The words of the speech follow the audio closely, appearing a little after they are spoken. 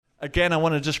Again, I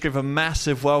want to just give a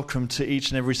massive welcome to each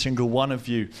and every single one of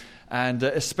you, and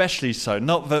especially so,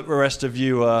 not that the rest of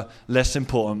you are less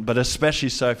important, but especially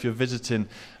so if you're visiting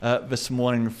this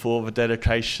morning for the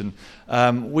dedication.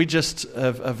 We just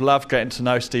have loved getting to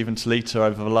know Steve and Talita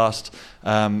over the last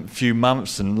few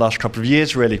months and last couple of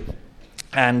years, really,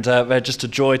 and they're just a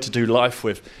joy to do life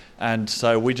with. And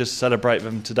so we just celebrate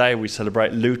them today. We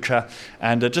celebrate Luca.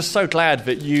 And just so glad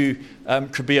that you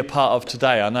could be a part of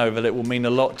today. I know that it will mean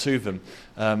a lot to them,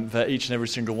 that each and every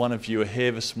single one of you are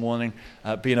here this morning,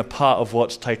 being a part of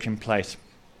what's taking place.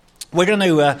 We're going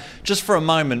to, just for a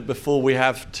moment before we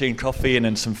have tea and coffee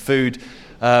and some food,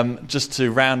 just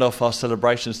to round off our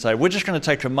celebrations today, we're just going to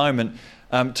take a moment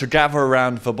to gather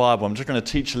around the Bible. I'm just going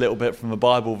to teach a little bit from the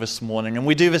Bible this morning. And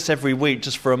we do this every week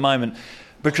just for a moment,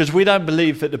 because we don't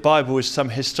believe that the Bible is some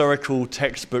historical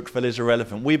textbook that is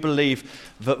irrelevant. We believe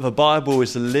that the Bible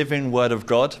is the living Word of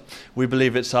God. We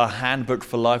believe it's our handbook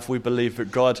for life. We believe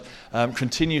that God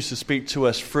continues to speak to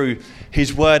us through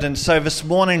His Word. And so this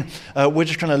morning, we're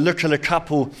just going to look at a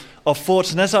couple of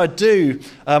thoughts. And as I do,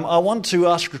 I want to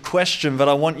ask a question that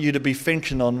I want you to be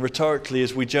thinking on rhetorically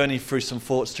as we journey through some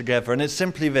thoughts together. And it's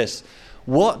simply this: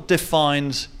 what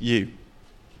defines you?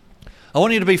 I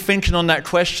want you to be thinking on that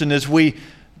question as we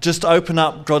just open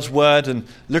up God's Word and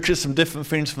look at some different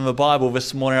things from the Bible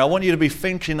this morning. I want you to be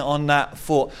thinking on that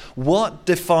thought. What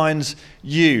defines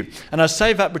you? And I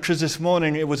say that because this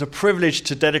morning it was a privilege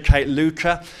to dedicate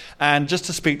Luca and just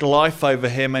to speak life over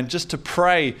him and just to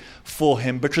pray for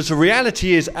him. Because the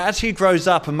reality is, as he grows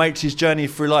up and makes his journey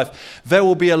through life, there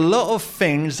will be a lot of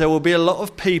things, there will be a lot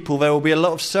of people, there will be a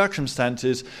lot of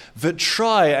circumstances that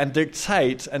try and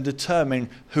dictate and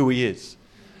determine who he is.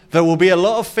 There will be a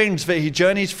lot of things that he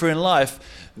journeys through in life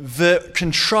that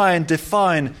can try and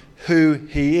define who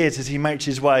he is as he makes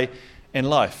his way in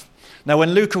life. Now,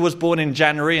 when Luca was born in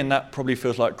January, and that probably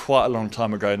feels like quite a long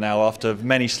time ago now after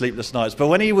many sleepless nights, but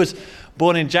when he was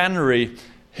born in January,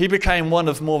 he became one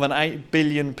of more than 8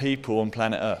 billion people on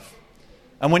planet Earth.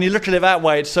 And when you look at it that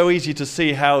way, it's so easy to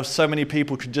see how so many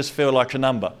people can just feel like a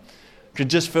number, can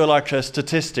just feel like a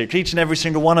statistic. Each and every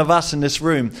single one of us in this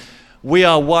room, we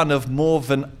are one of more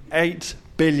than 8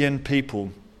 billion people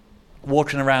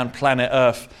walking around planet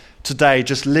Earth today,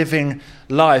 just living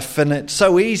life. And it's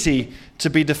so easy to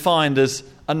be defined as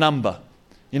a number.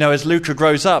 You know, as Luca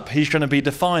grows up, he's going to be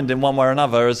defined in one way or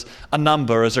another as a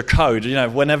number, as a code. You know,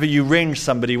 whenever you ring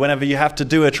somebody, whenever you have to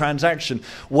do a transaction,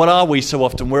 what are we so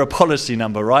often? We're a policy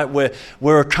number, right?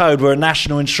 We're a code, we're a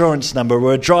national insurance number,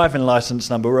 we're a driving license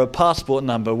number, we're a passport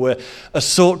number, we're a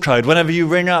sort code. Whenever you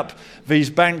ring up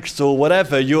these banks or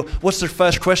whatever, what's the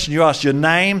first question you ask? Your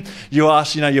name, you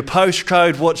ask, your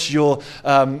postcode, what's your,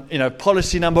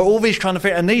 policy number, all these kind of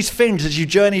things. And these things, as you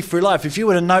journey through life, if you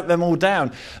were to note them all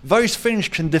down, those things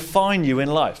can define you in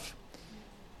life.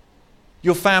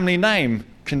 Your family name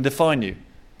can define you,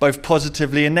 both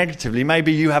positively and negatively.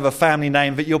 Maybe you have a family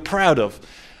name that you're proud of.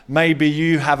 Maybe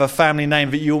you have a family name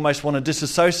that you almost want to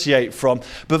disassociate from.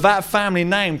 But that family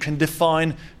name can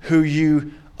define who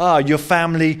you are. Your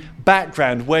family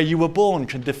background, where you were born,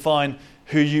 can define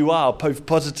who you are, both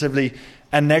positively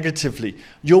and negatively.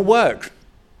 Your work,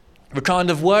 the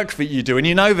kind of work that you do. And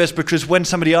you know this because when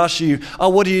somebody asks you,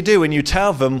 what do you do? And you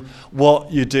tell them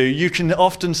what you do, you can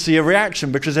often see a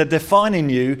reaction because they're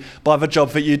defining you by the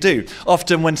job that you do.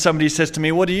 Often when somebody says to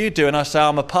me, what do you do? And I say,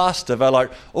 I'm a pastor. They're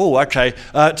like, oh, okay,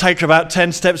 take about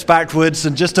 10 steps backwards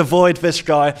and just avoid this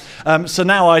guy. So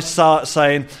now I start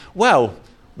saying, well,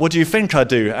 what do you think I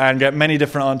do? And get many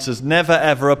different answers. Never,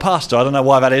 ever a pastor. I don't know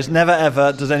why that is. Never,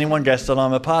 ever does anyone guess that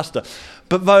I'm a pastor.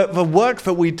 But the work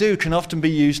that we do can often be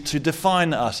used to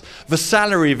define us. The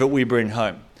salary that we bring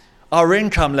home, our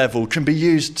income level can be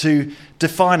used to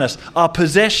define us. Our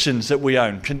possessions that we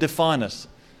own can define us.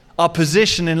 Our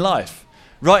position in life.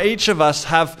 Right? Each of us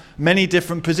have many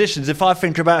different positions. If I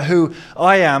think about who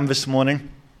I am this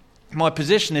morning, my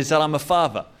position is that I'm a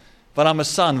father, that I'm a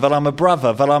son, that I'm a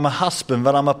brother, that I'm a husband,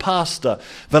 that I'm a pastor,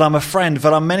 that I'm a friend,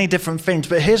 that I'm many different things.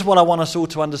 But here's what I want us all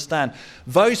to understand.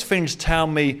 Those things tell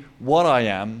me what I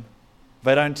am.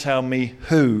 They don't tell me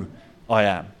who I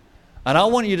am. And I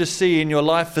want you to see in your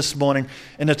life this morning,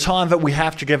 in the time that we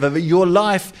have together, that your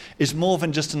life is more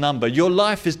than just a number. Your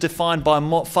life is defined by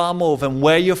far more than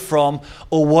where you're from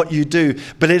or what you do.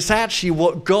 But it's actually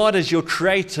what God as your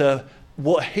creator,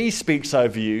 what He speaks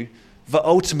over you, that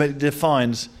ultimately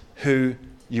defines who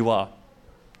you are.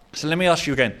 So let me ask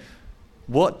you again,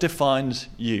 what defines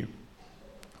you?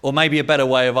 Or maybe a better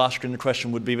way of asking the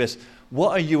question would be this: what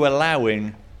are you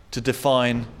allowing to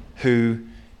define who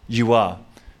you are?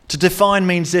 To define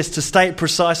means this: to state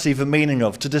precisely the meaning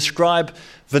of, to describe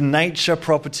the nature,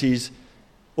 properties,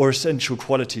 or essential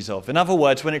qualities of? In other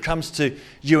words, when it comes to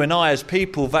you and I as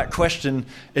people, that question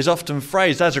is often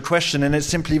phrased as a question, and it's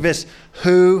simply this: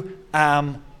 who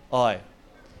am I?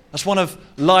 That's one of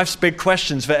life's big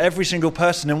questions for every single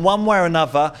person. In one way or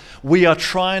another, we are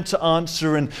trying to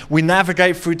answer, and we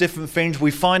navigate through different things,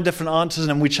 we find different answers,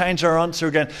 and we change our answer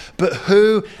again. But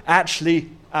who actually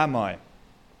am I?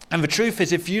 And the truth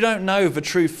is, if you don't know the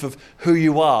truth of who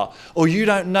you are, or you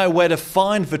don't know where to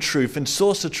find the truth and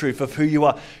source the truth of who you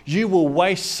are, you will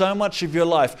waste so much of your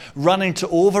life running to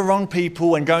all the wrong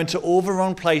people and going to all the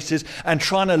wrong places and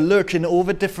trying to look in all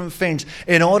the different things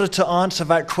in order to answer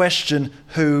that question,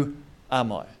 who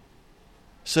am I?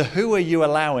 So who are you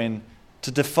allowing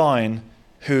to define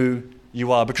who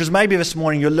you are? Because maybe this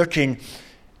morning you're looking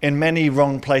in many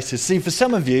wrong places. See, for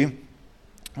some of you,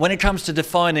 when it comes to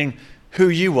defining who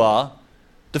you are,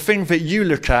 the thing that you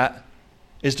look at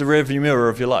is the rearview mirror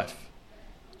of your life.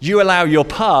 You allow your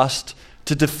past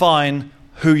to define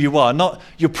who you are, not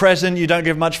your present. You don't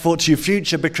give much thought to your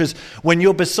future, because when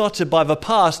you're besotted by the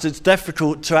past, it's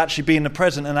difficult to actually be in the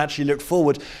present and actually look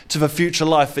forward to the future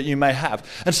life that you may have.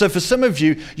 And so for some of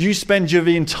you, you spend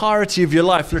the entirety of your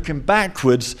life looking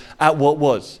backwards at what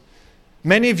was.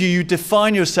 Many of you, you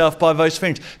define yourself by those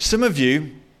things. Some of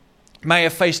you may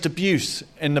have faced abuse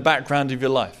in the background of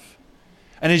your life.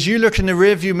 And as you look in the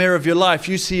rearview mirror of your life,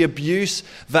 you see abuse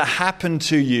that happened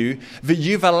to you that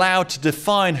you've allowed to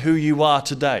define who you are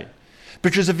today.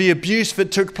 Because of the abuse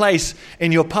that took place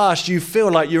in your past, you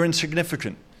feel like you're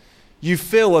insignificant. You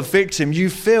feel a victim. You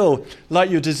feel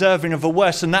like you're deserving of a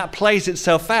worse. And that plays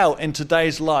itself out in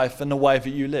today's life and the way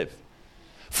that you live.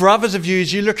 For others of you,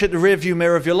 as you look at the rearview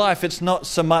mirror of your life, it's not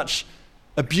so much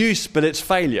abuse, but it's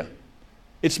failure.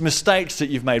 It's mistakes that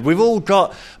you've made. We've all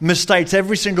got mistakes,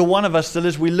 every single one of us, that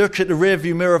as we look at the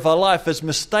rearview mirror of our life, there's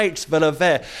mistakes that are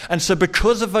there. And so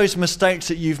because of those mistakes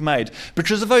that you've made,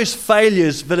 because of those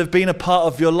failures that have been a part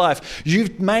of your life,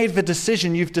 you've made the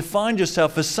decision, you've defined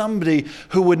yourself as somebody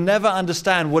who would never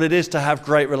understand what it is to have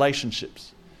great relationships.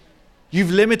 You've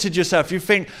limited yourself. You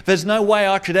think, there's no way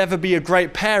I could ever be a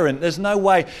great parent. There's no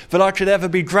way that I could ever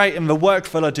be great in the work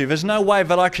that I do. There's no way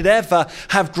that I could ever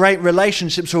have great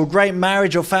relationships or great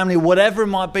marriage or family, whatever it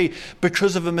might be,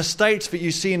 because of the mistakes that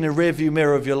you see in the rearview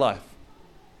mirror of your life.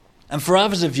 And for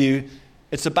others of you,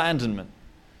 it's abandonment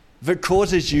that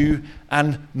causes you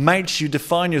and makes you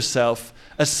define yourself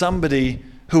as somebody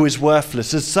who is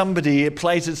worthless, as somebody, it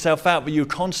plays itself out, but you're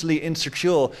constantly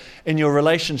insecure in your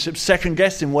relationships,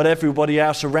 second-guessing what everybody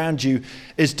else around you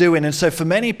is doing. And so for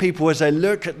many people, as they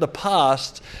look at the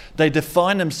past, they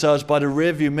define themselves by the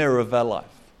rearview mirror of their life.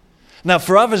 Now,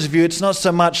 for others of you, it's not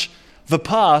so much the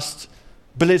past,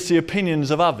 but it's the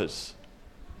opinions of others.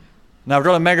 Now, I've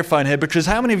got a megaphone here, because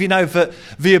how many of you know that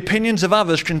the opinions of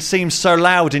others can seem so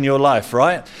loud in your life,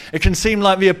 right? It can seem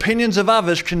like the opinions of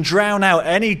others can drown out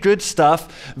any good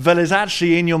stuff that is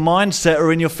actually in your mindset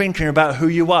or in your thinking about who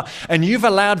you are. And you've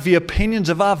allowed the opinions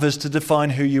of others to define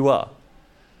who you are.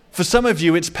 For some of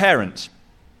you, it's parents.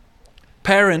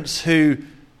 Parents who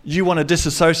you want to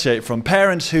disassociate from.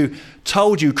 Parents who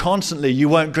told you constantly you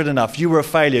weren't good enough, you were a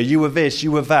failure, you were this,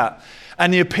 you were that.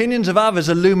 And the opinions of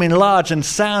others are looming large and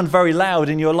sound very loud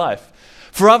in your life.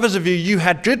 For others of you, you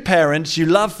had good parents, you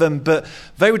loved them, but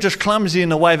they were just clumsy in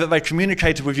the way that they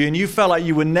communicated with you, and you felt like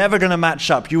you were never going to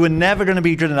match up, you were never going to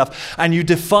be good enough, and you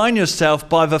define yourself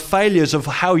by the failures of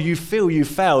how you feel you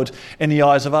failed in the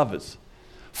eyes of others.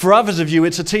 For others of you,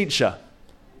 it's a teacher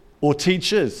or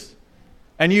teachers,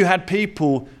 and you had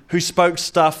people who spoke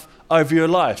stuff over your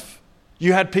life.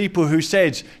 You had people who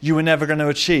said you were never going to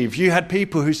achieve. You had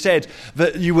people who said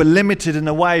that you were limited in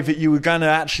a way that you were going to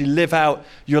actually live out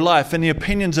your life. And the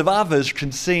opinions of others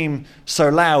can seem so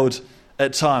loud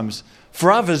at times.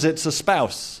 For others, it's a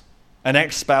spouse, an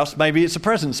ex-spouse, maybe it's a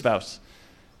present spouse,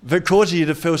 that causes you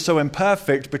to feel so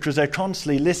imperfect because they're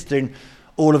constantly listing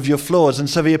all of your flaws. And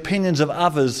so the opinions of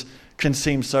others can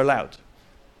seem so loud.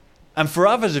 And for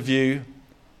others of you,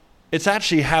 it's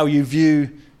actually how you view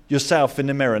yourself in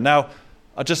the mirror. Now,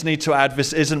 I just need to add,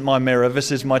 this isn't my mirror.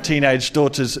 This is my teenage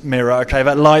daughter's mirror, okay,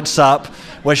 that lights up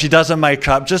where she does her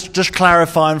makeup. Just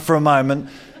clarifying for a moment.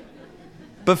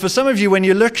 But for some of you, when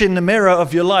you look in the mirror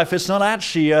of your life, it's not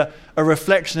actually a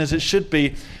reflection as it should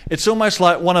be. It's almost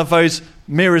like one of those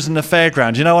mirrors in the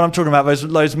fairground. You know what I'm talking about?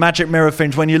 Those magic mirror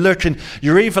things. When you look and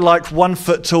you're either like 1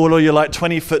 foot tall or you're like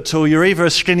 20 foot tall. You're either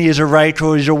as skinny as a rake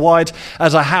or as you're wide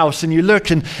as a house. And you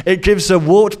look and it gives a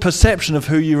warped perception of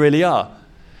who you really are.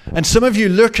 And some of you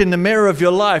look in the mirror of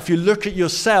your life, you look at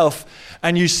yourself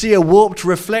and you see a warped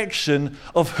reflection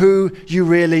of who you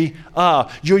really are.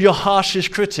 You're your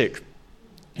harshest critic.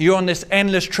 You're on this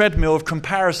endless treadmill of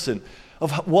comparison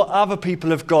of what other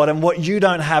people have got and what you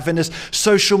don't have in this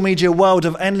social media world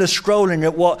of endless scrolling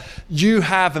at what you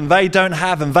have and they don't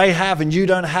have and they have and you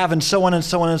don't have and so on and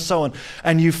so on and so on.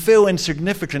 And you feel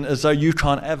insignificant as though you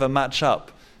can't ever match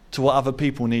up to what other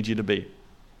people need you to be.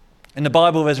 In the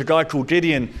Bible, there's a guy called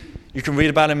Gideon. You can read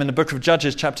about him in the book of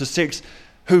Judges, chapter 6,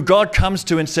 who God comes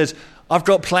to and says, I've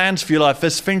got plans for your life.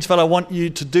 There's things that I want you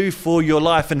to do for your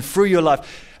life and through your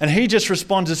life. And he just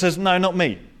responds and says, no, not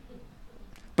me.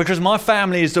 Because my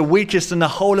family is the weakest in the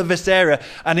whole of this area.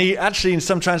 And he actually, in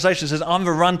some translations, says, I'm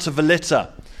the runt of the litter.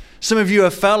 Some of you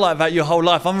have felt like that your whole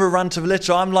life. I'm the runt of the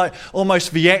litter. I'm like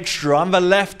almost the extra. I'm the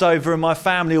leftover in my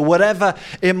family or whatever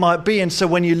it might be. And so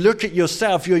when you look at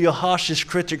yourself, you're your harshest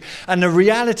critic. And the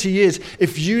reality is,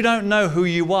 if you don't know who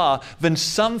you are, then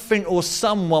something or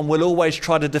someone will always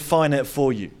try to define it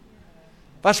for you.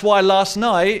 That's why last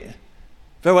night,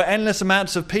 there were endless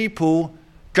amounts of people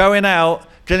going out,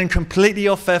 getting completely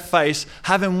off their face,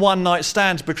 having one-night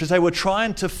stands because they were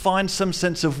trying to find some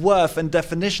sense of worth and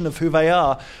definition of who they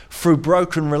are through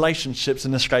broken relationships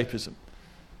and escapism.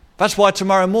 That's why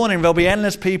tomorrow morning there'll be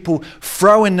endless people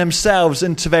throwing themselves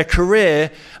into their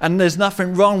career, and there's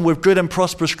nothing wrong with good and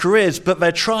prosperous careers, but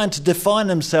they're trying to define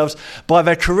themselves by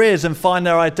their careers and find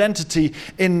their identity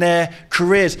in their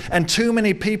careers. And too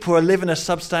many people are living a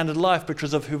substandard life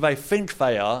because of who they think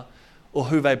they are or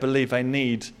who they believe they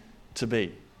need to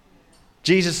be.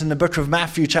 Jesus in the book of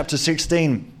Matthew chapter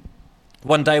 16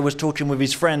 one day was talking with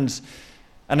his friends,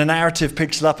 and the narrative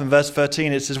picks it up in verse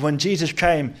 13. It says, when Jesus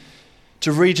came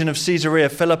to region of Caesarea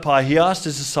Philippi, he asked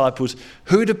his disciples,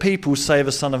 who do people say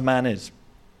the Son of Man is?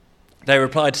 They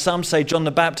replied, some say John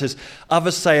the Baptist,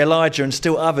 others say Elijah, and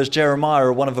still others Jeremiah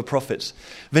or one of the prophets.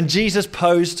 Then Jesus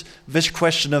posed this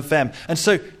question of them. And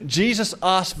so Jesus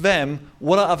asked them,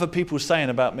 what are other people saying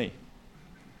about me?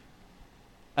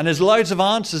 And there's loads of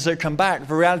answers that come back.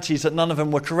 The reality is that none of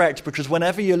them were correct, because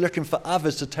whenever you're looking for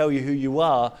others to tell you who you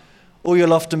are, all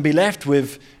you'll often be left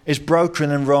with is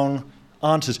broken and wrong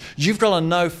answers. You've got to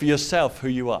know for yourself who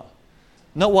you are.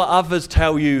 Not what others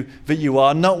tell you that you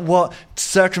are, not what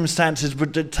circumstances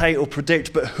would dictate or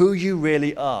predict, but who you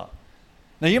really are.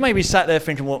 Now, you may be sat there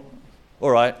thinking, well, all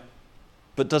right,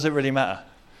 but does it really matter?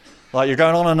 Like, you're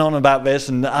going on and on about this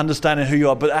and understanding who you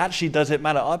are, but actually, does it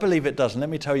matter? I believe it does, and let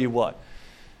me tell you why.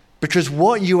 Because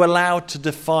what you allow to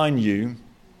define you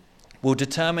will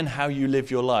determine how you live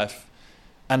your life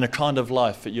and the kind of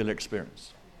life that you'll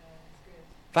experience.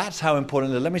 That's how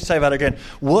important it is. Let me say that again.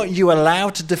 What you allow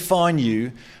to define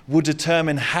you will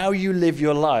determine how you live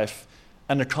your life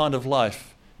and the kind of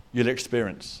life you'll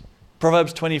experience.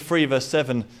 Proverbs 23 verse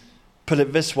 7 put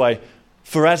it this way,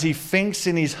 for as he thinks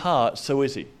in his heart, so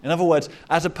is he. In other words,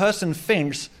 as a person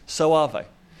thinks, so are they.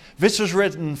 This was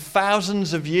written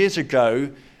thousands of years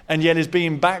ago, and yet is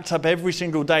being backed up every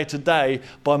single day today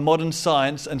by modern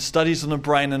science and studies on the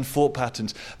brain and thought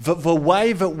patterns. The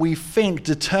way that we think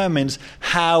determines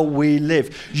how we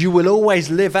live. You will always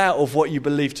live out of what you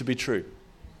believe to be true.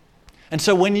 And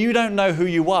so when you don't know who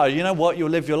you are, you know what? You'll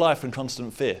live your life in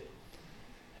constant fear.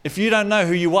 If you don't know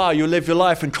who you are, you'll live your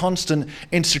life in constant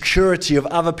insecurity of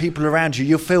other people around you.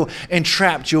 You'll feel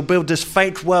entrapped. You'll build this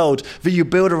fake world that you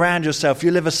build around yourself.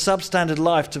 You live a substandard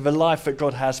life to the life that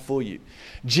God has for you.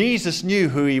 Jesus knew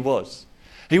who he was.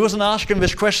 He wasn't asking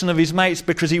this question of his mates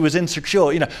because he was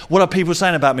insecure. You know, what are people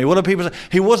saying about me? What are people saying?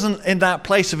 He wasn't in that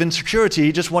place of insecurity.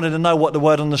 He just wanted to know what the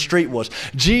word on the street was.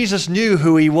 Jesus knew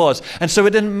who he was. And so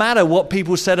it didn't matter what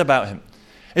people said about him.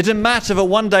 It didn't matter that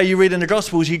one day you read in the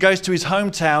Gospels, he goes to his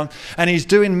hometown and he's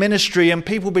doing ministry and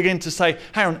people begin to say,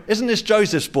 hang on, isn't this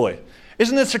Joseph's boy?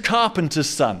 Isn't this a carpenter's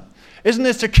son? Isn't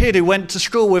this a kid who went to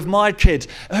school with my kids?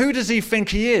 Who does he think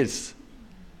he is?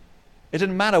 It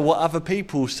didn't matter what other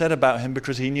people said about him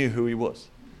because he knew who he was.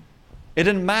 It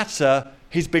didn't matter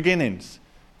his beginnings.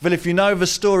 But if you know the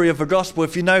story of the gospel,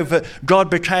 if you know that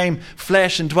God became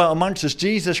flesh and dwelt amongst us,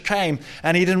 Jesus came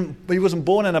and he wasn't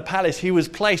born in a palace. He was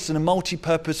placed in a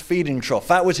multi-purpose feeding trough.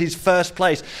 That was his first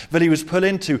place that he was put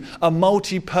into, a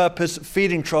multi-purpose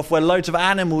feeding trough where loads of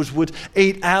animals would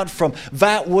eat out from.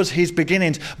 That was his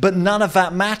beginnings. But none of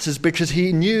that matters because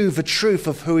he knew the truth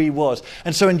of who he was.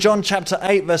 And so in John chapter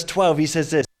 8, verse 12, he says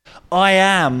this, I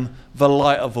am the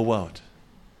light of the world.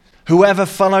 Whoever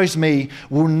follows me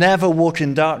will never walk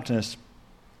in darkness,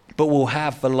 but will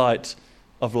have the light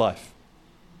of life.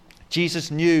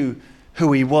 Jesus knew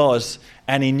who he was,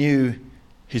 and he knew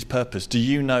his purpose. Do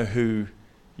you know who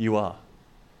you are?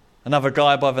 Another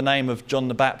guy by the name of John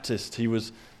the Baptist. He was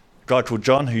a guy called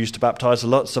John who used to baptize a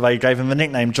lot, so they gave him the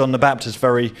nickname John the Baptist.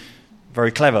 Very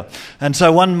Very clever. And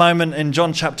so one moment in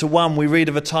John chapter 1, we read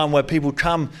of a time where people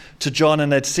come to John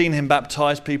and they'd seen him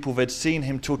baptize people. They'd seen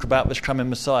him talk about this coming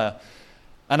Messiah.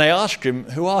 And they asked him,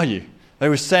 who are you? They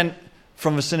were sent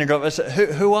from the synagogue. They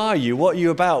said, who are you? What are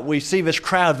you about? We see this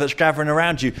crowd that's gathering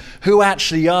around you. Who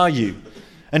actually are you?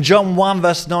 And John 1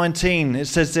 verse 19, it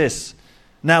says this.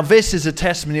 Now this is a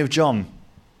testimony of John.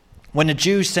 When the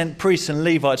Jews sent priests and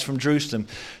Levites from Jerusalem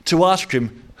to ask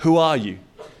him, who are you?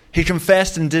 He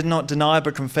confessed and did not deny,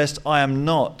 but confessed, I am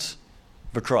not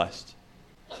the Christ.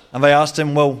 And they asked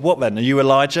him, well, what then? Are you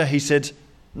Elijah? He said,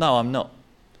 no, I'm not.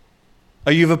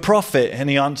 Are you the prophet? And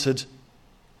he answered,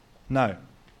 no.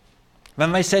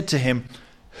 Then they said to him,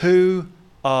 who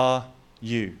are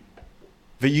you?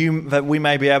 That we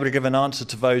may be able to give an answer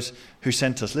to those who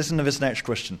sent us. Listen to this next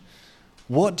question.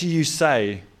 What do you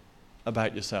say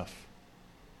about yourself?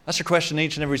 That's a question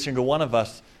each and every single one of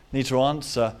us need to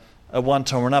answer at one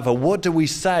time or another. What do we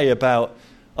say about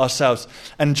ourselves?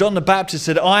 And John the Baptist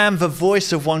said, I am the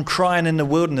voice of one crying in the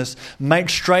wilderness, make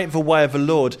straight the way of the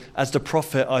Lord, as the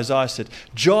prophet Isaiah said.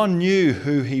 John knew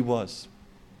who he was.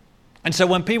 And so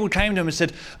when people came to him and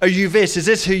said, are you this? Is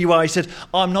this who you are? He said,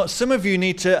 I'm not. Some of you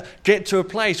need to get to a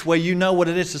place where you know what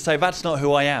it is to say, that's not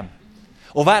who I am.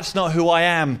 Or that's not who I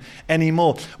am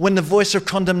anymore. When the voice of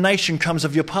condemnation comes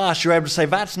of your past, you're able to say,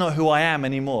 that's not who I am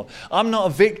anymore. I'm not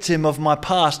a victim of my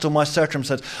past or my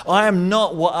circumstance. I am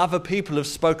not what other people have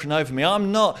spoken over me.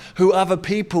 I'm not who other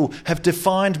people have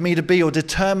defined me to be or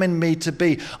determined me to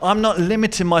be. I'm not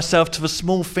limiting myself to the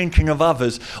small thinking of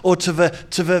others or to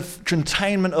the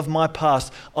containment of my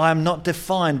past. I am not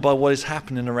defined by what is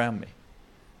happening around me.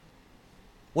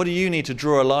 What do you need to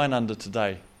draw a line under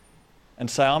today? And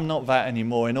say, I'm not that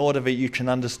anymore, in order that you can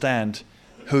understand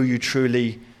who you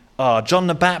truly are. John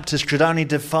the Baptist could only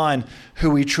define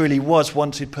who he truly was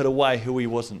once he'd put away who he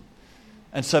wasn't.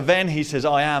 And so then he says,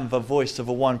 I am the voice of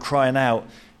the one crying out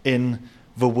in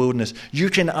the wilderness.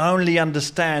 You can only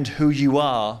understand who you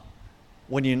are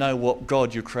when you know what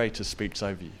God, your Creator, speaks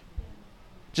over you.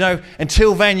 Do you know,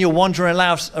 until then you're wandering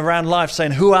around life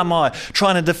saying, who am I?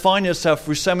 Trying to define yourself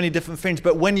through so many different things.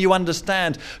 But when you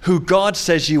understand who God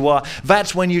says you are,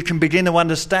 that's when you can begin to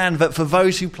understand that for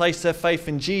those who place their faith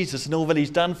in Jesus and all that he's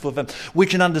done for them, we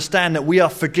can understand that we are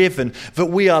forgiven, that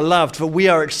we are loved, that we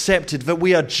are accepted, that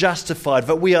we are justified,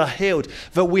 that we are healed,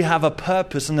 that we have a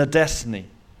purpose and a destiny.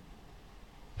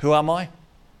 Who am I?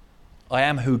 I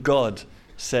am who God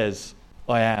says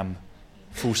I am.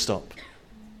 Full stop.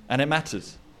 And it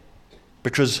matters.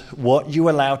 Because what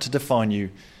you allow to define you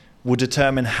will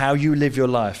determine how you live your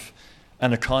life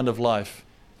and the kind of life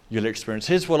you'll experience.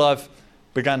 Here's what I've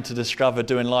begun to discover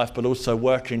doing life, but also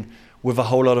working with a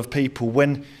whole lot of people.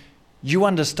 When you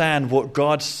understand what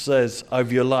God says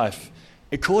over your life,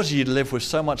 it causes you to live with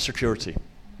so much security. Do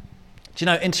you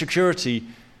know, insecurity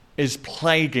is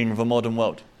plaguing the modern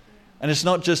world. And it's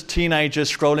not just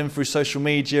teenagers scrolling through social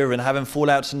media and having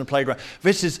fallouts in the playground.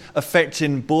 This is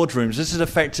affecting boardrooms. This is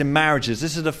affecting marriages.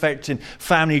 This is affecting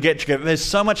family get-together. There's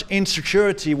so much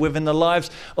insecurity within the lives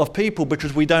of people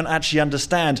because we don't actually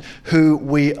understand who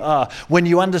we are. When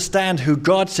you understand who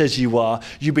God says you are,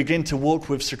 you begin to walk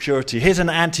with security. Here's an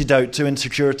antidote to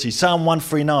insecurity. Psalm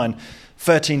 139,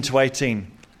 13 to 18.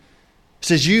 It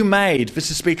says,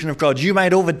 this is speaking of God, you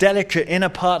made all the delicate inner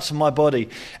parts of my body,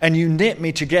 and you knit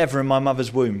me together in my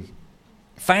mother's womb.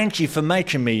 Thank you for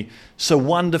making me so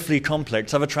wonderfully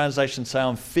complex. Other translations say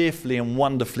I'm fearfully and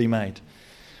wonderfully made.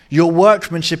 Your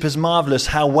workmanship is marvelous,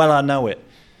 how well I know it.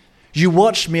 You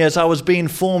watched me as I was being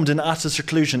formed in utter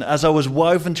seclusion, as I was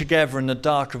woven together in the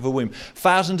dark of a womb.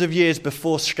 Thousands of years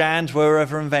before scans were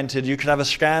ever invented, you could have a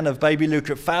scan of baby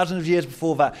Luca. Thousands of years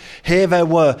before that, here they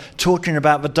were talking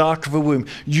about the dark of a womb.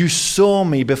 You saw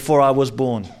me before I was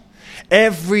born.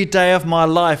 Every day of my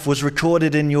life was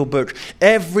recorded in your book.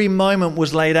 Every moment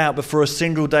was laid out before a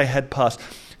single day had passed.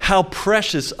 How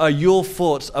precious are your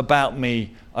thoughts about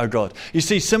me, oh God. You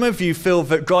see, some of you feel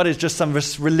that God is just some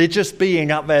religious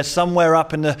being up there somewhere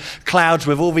up in the clouds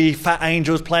with all the fat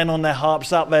angels playing on their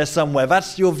harps up there somewhere.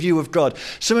 That's your view of God.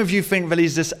 Some of you think that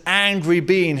he's this angry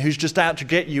being who's just out to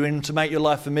get you and to make your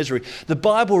life a misery. The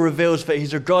Bible reveals that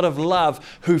he's a God of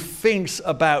love who thinks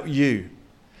about you.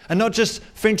 And not just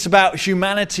thinks about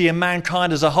humanity and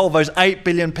mankind as a whole, those 8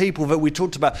 billion people that we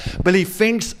talked about, but he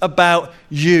thinks about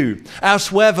you.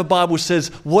 Elsewhere, the Bible says,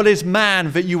 what is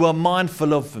man that you are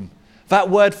mindful of them? That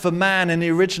word for man in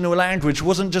the original language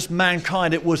wasn't just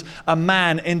mankind, it was a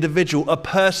man individual, a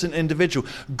person individual.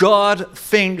 God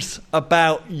thinks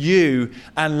about you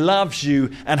and loves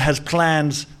you and has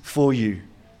plans for you.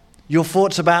 Your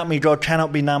thoughts about me, God,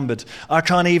 cannot be numbered. I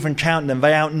can't even count them.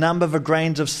 They outnumber the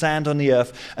grains of sand on the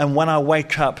earth. And when I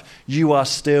wake up, you are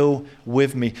still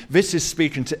with me. This is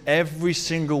speaking to every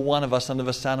single one of us under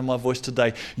the sound of my voice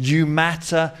today. You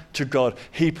matter to God.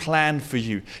 He planned for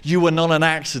you. You were not an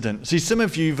accident. See, some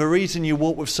of you, the reason you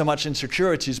walk with so much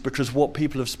insecurity is because what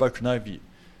people have spoken over you.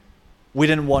 We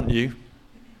didn't want you.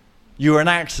 You were an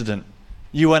accident.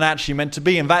 You weren't actually meant to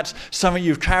be. And that's something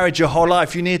you've carried your whole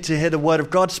life. You need to hear the word of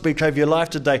God speak over your life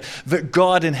today. That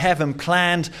God in heaven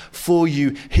planned for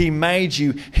you. He made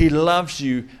you. He loves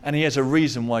you. And he has a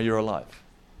reason why you're alive.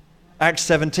 Acts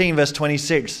 17 verse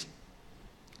 26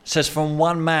 says, from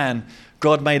one man,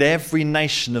 God made every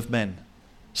nation of men.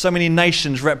 So many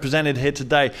nations represented here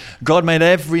today. God made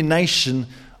every nation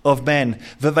of men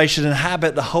that they should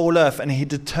inhabit the whole earth. And he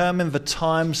determined the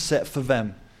time set for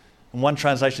them. And one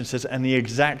translation says, and the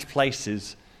exact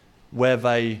places where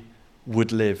they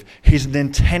would live. He's an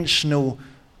intentional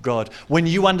God. When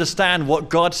you understand what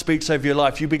God speaks over your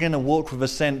life, you begin to walk with a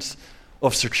sense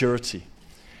of security.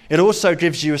 It also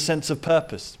gives you a sense of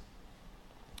purpose.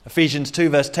 Ephesians 2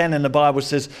 verse 10 in the Bible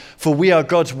says, for we are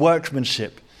God's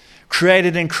workmanship,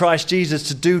 created in Christ Jesus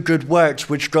to do good works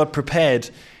which God prepared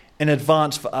in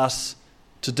advance for us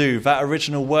to do. That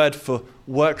original word for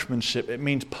workmanship, it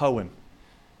means poem.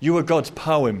 You are God's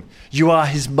poem. You are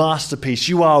his masterpiece.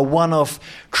 You are a one-off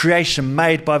creation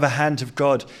made by the hand of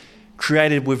God,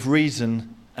 created with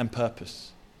reason and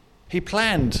purpose. He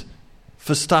planned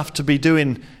for stuff to be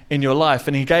doing in your life,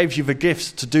 and he gave you the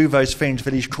gifts to do those things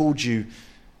that he's called you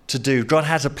to do. God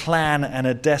has a plan and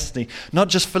a destiny, not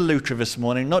just for Luca this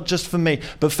morning, not just for me,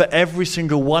 but for every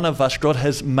single one of us. God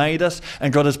has made us,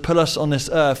 and God has put us on this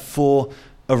earth for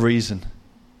a reason.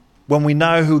 When we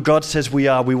know who God says we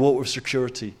are, we walk with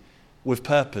security, with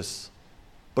purpose,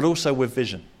 but also with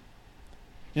vision.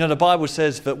 You know, the Bible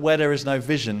says that where there is no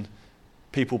vision,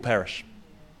 people perish.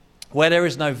 Where there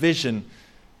is no vision,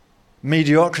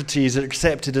 mediocrity is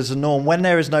accepted as a norm. When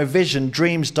there is no vision,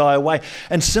 dreams die away.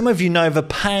 And some of you know the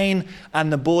pain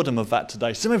and the boredom of that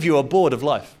today. Some of you are bored of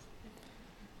life.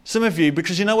 Some of you,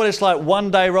 because you know what it's like, one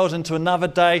day rolls into another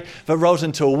day, that rolls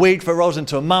into a week, that rolls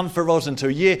into a month, that rolls into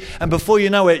a year, and before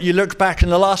you know it, you look back in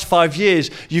the last 5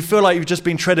 years, you feel like you've just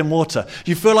been treading water.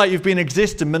 You feel like you've been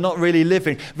existing but not really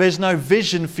living. There's no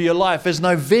vision for your life. There's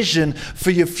no vision for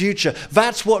your future.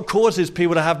 That's what causes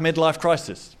people to have midlife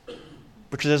crisis,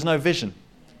 because there's no vision.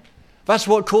 That's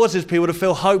what causes people to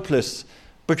feel hopeless,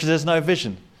 because there's no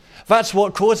vision. That's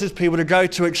what causes people to go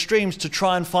to extremes to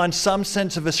try and find some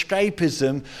sense of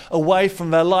escapism away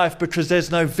from their life, because there's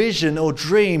no vision or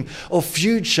dream or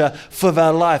future for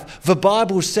their life. The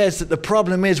Bible says that the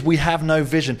problem is we have no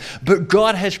vision, but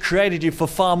God has created you for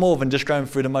far more than just going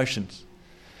through the motions.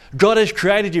 God has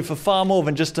created you for far more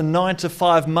than just a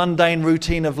 9-to-5 mundane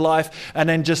routine of life and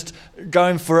then just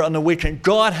going for it on the weekend.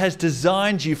 God has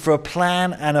designed you for a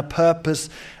plan and a purpose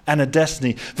and a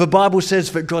destiny. The Bible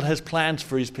says that God has plans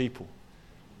for his people.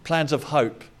 Plans of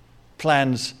hope.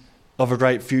 Plans of a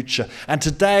great future. And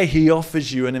today he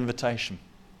offers you an invitation.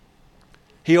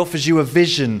 He offers you a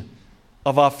vision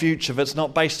of our future that's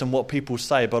not based on what people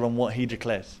say, but on what he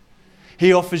declares.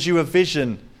 He offers you a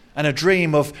vision and a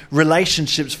dream of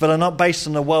relationships that are not based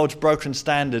on the world's broken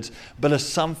standards, but are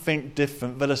something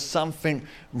different, that are something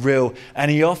real.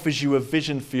 And he offers you a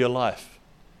vision for your life,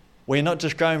 where you're not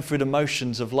just going through the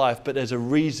motions of life, but there's a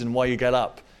reason why you get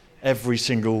up every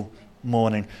single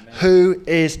morning. Amen. Who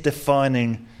is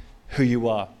defining who you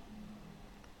are?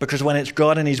 Because when it's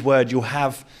God and his word, you'll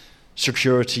have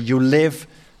security. You'll live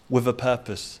with a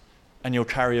purpose, and you'll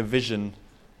carry a vision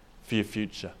for your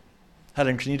future.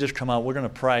 Helen, can you just come out? We're going to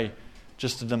pray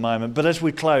just in a moment. But as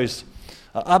we close,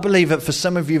 I believe that for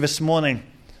some of you this morning, do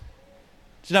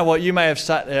you know what? You may have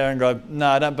sat there and go, no,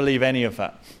 I don't believe any of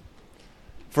that.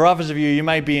 For others of you, you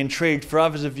may be intrigued. For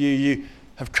others of you, you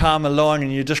have come along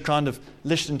and you just kind of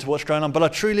listen to what's going on. But I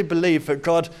truly believe that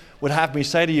God would have me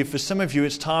say to you, for some of you,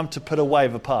 it's time to put away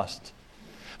the past.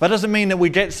 That doesn't mean that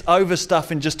we get over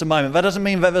stuff in just a moment. That doesn't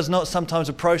mean that there's not sometimes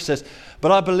a process.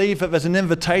 But I believe that there's an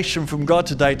invitation from God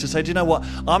today to say, do you know what?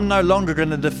 I'm no longer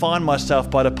going to define myself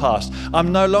by the past.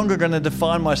 I'm no longer going to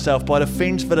define myself by the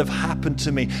things that have happened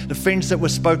to me, the things that were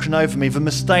spoken over me, the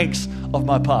mistakes of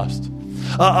my past.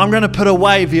 I'm going to put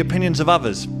away the opinions of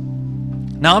others.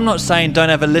 Now, I'm not saying don't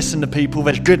ever listen to people.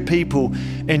 There's good people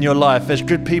in your life. There's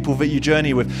good people that you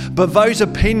journey with. But those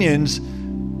opinions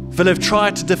that have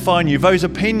tried to define you, those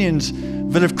opinions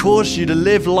that have caused you to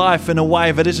live life in a way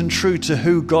that isn't true to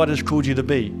who God has called you to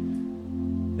be.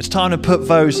 It's time to put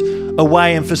those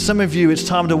away. And for some of you, it's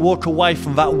time to walk away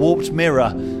from that warped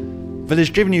mirror that has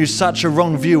given you such a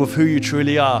wrong view of who you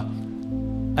truly are.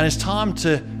 And it's time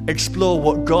to explore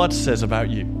what God says about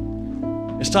you.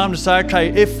 It's time to say, okay,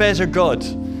 if there's a God,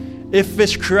 if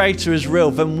this creator is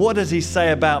real, then what does he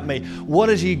say about me? What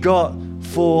has he got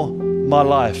for my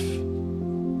life?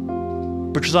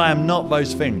 Because I am not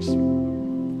those things,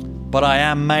 but I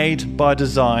am made by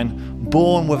design,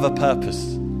 born with a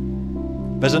purpose.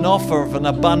 There's an offer of an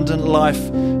abundant life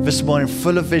this morning,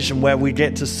 full of vision, where we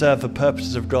get to serve the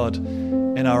purposes of God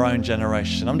in our own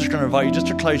generation. I'm just going to invite you just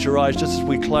to close your eyes just as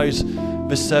we close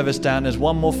this service down. There's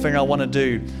one more thing I want to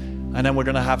do, and then we're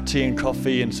going to have tea and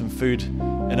coffee and some food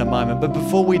in a moment. But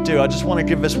before we do, I just want to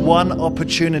give us one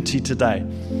opportunity today,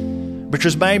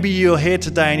 because maybe you're here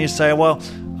today and you say, well,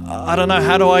 I don't know,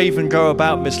 how do I even go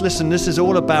about this? Listen, this is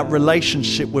all about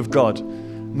relationship with God,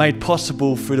 made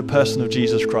possible through the person of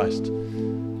Jesus Christ.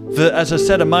 That, as I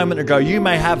said a moment ago, you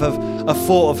may have a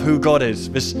thought of who God is,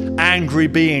 this angry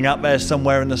being up there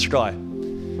somewhere in the sky.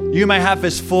 You may have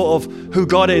this thought of who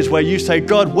God is, where you say,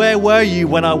 God, where were you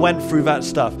when I went through that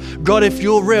stuff? God, if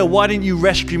you're real, why didn't you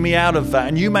rescue me out of that?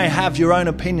 And you may have your own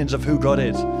opinions of who God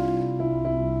is.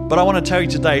 But I want to tell you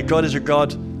today, God is a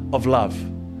God of love.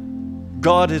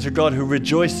 God is a God who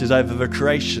rejoices over the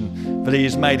creation that he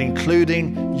has made,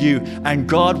 including you. And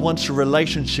God wants a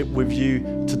relationship with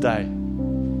you today.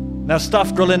 Now,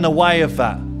 stuff got in the way of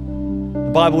that.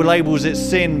 The Bible labels it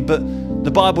sin, but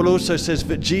the Bible also says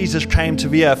that Jesus came to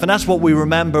the earth. And that's what we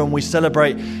remember and we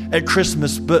celebrate at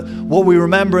Christmas. But what we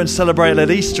remember and celebrate at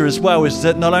Easter as well is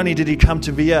that not only did he come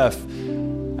to the earth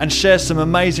and share some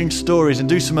amazing stories and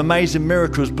do some amazing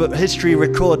miracles, but history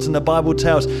records and the Bible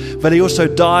tells that he also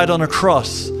died on a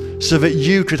cross so that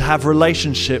you could have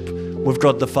relationship with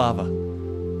God the Father.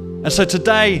 And so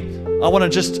today, I want to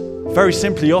just very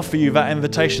simply offer you that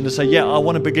invitation to say, yeah, I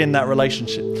want to begin that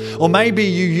relationship. Or maybe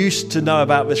you used to know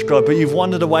about this God, but you've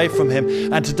wandered away from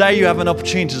him. And today you have an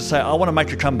opportunity to say, I want to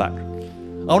make a comeback.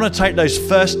 I want to take those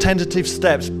first tentative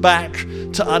steps back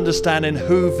to understanding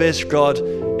who this God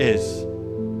is.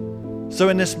 So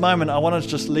in this moment, I want to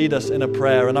just lead us in a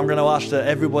prayer. And I'm going to ask that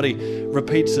everybody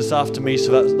repeats this after me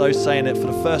so that those saying it for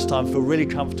the first time feel really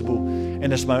comfortable in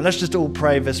this moment. Let's just all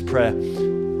pray this prayer.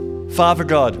 Father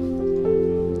God,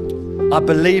 I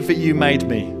believe that you made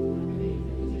me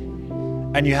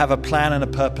and you have a plan and a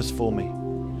purpose for me.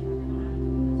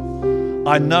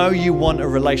 I know you want a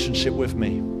relationship with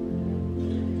me.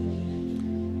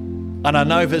 And I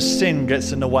know that sin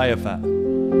gets in the way of that.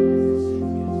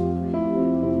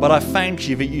 But I thank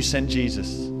you that you sent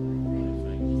Jesus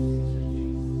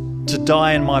to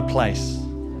die in my place.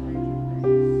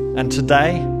 And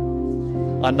today,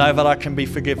 I know that I can be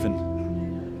forgiven,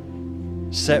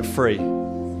 set free,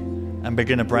 and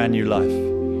begin a brand new life.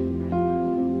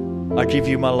 I give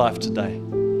you my life today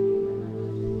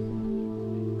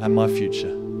and my future.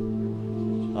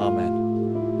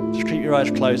 Amen. Just keep your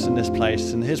eyes closed in this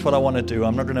place. And here's what I want to do.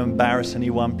 I'm not going to embarrass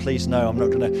anyone. Please know I'm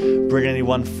not going to bring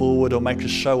anyone forward or make a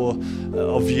show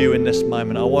of you in this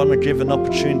moment. I want to give an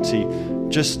opportunity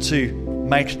just to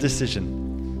make a decision.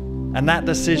 And that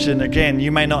decision, again,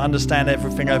 you may not understand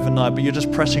everything overnight, but you're just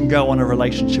pressing go on a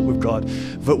relationship with God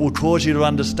that will cause you to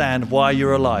understand why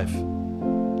you're alive.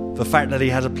 The fact that he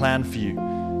has a plan for you,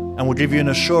 and will give you an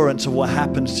assurance of what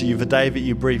happens to you the day that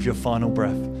you breathe your final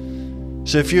breath.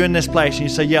 So if you're in this place and you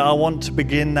say, yeah, I want to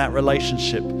begin that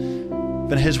relationship,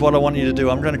 then here's what I want you to do.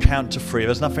 I'm going to count to 3.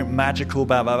 There's nothing magical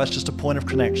about that. That's just a point of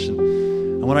connection.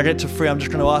 And when I get to 3, I'm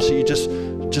just going to ask that you just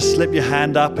slip your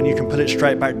hand up and you can put it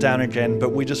straight back down again.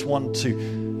 But we just want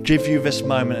to give you this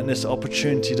moment and this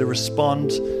opportunity to respond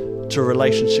to a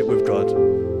relationship with God.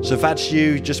 So if that's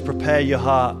you, just prepare your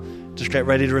heart. Just get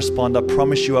ready to respond. I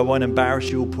promise you I won't embarrass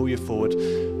you or pull you forward.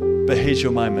 But here's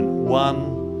your moment.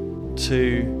 1,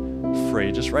 2,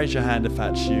 3. Just raise your hand if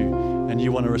that's you and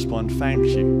you want to respond. Thank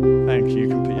you. Thank you. You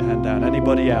can put your hand down.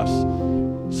 Anybody else?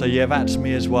 So yeah, that's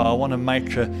me as well. I want to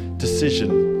make a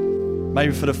decision.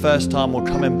 Maybe for the first time or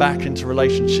coming back into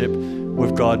relationship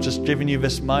with God. Just giving you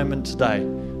this moment today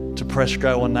to press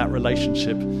go on that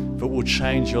relationship that will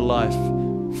change your life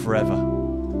forever.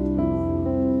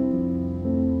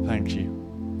 Thank you.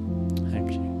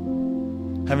 Thank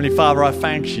you. Heavenly Father, I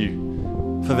thank you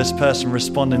for this person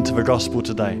responding to the gospel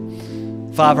today.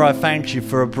 Father, I thank you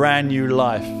for a brand new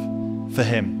life for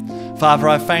him. Father,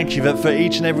 I thank you that for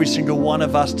each and every single one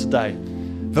of us today,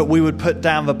 that we would put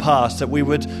down the past, that we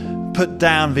would put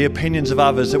down the opinions of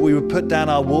others, that we would put down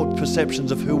our warped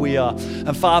perceptions of who we are.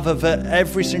 And Father, that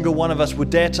every single one of us would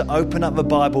dare to open up the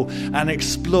Bible and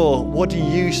explore, what do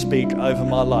you speak over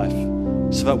my life,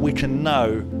 so that we can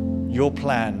know your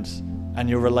plans and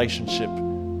your relationship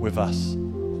with us.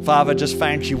 Father, just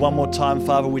thank you one more time,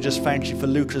 Father. We just thank you for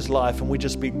Luca's life, and we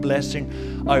just speak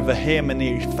blessing over him and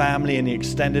the family and the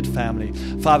extended family.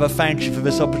 Father, thank you for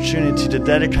this opportunity to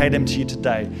dedicate him to you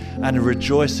today and to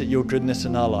rejoice at your goodness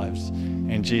in our lives.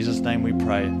 In Jesus' name we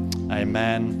pray.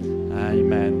 Amen.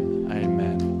 Amen.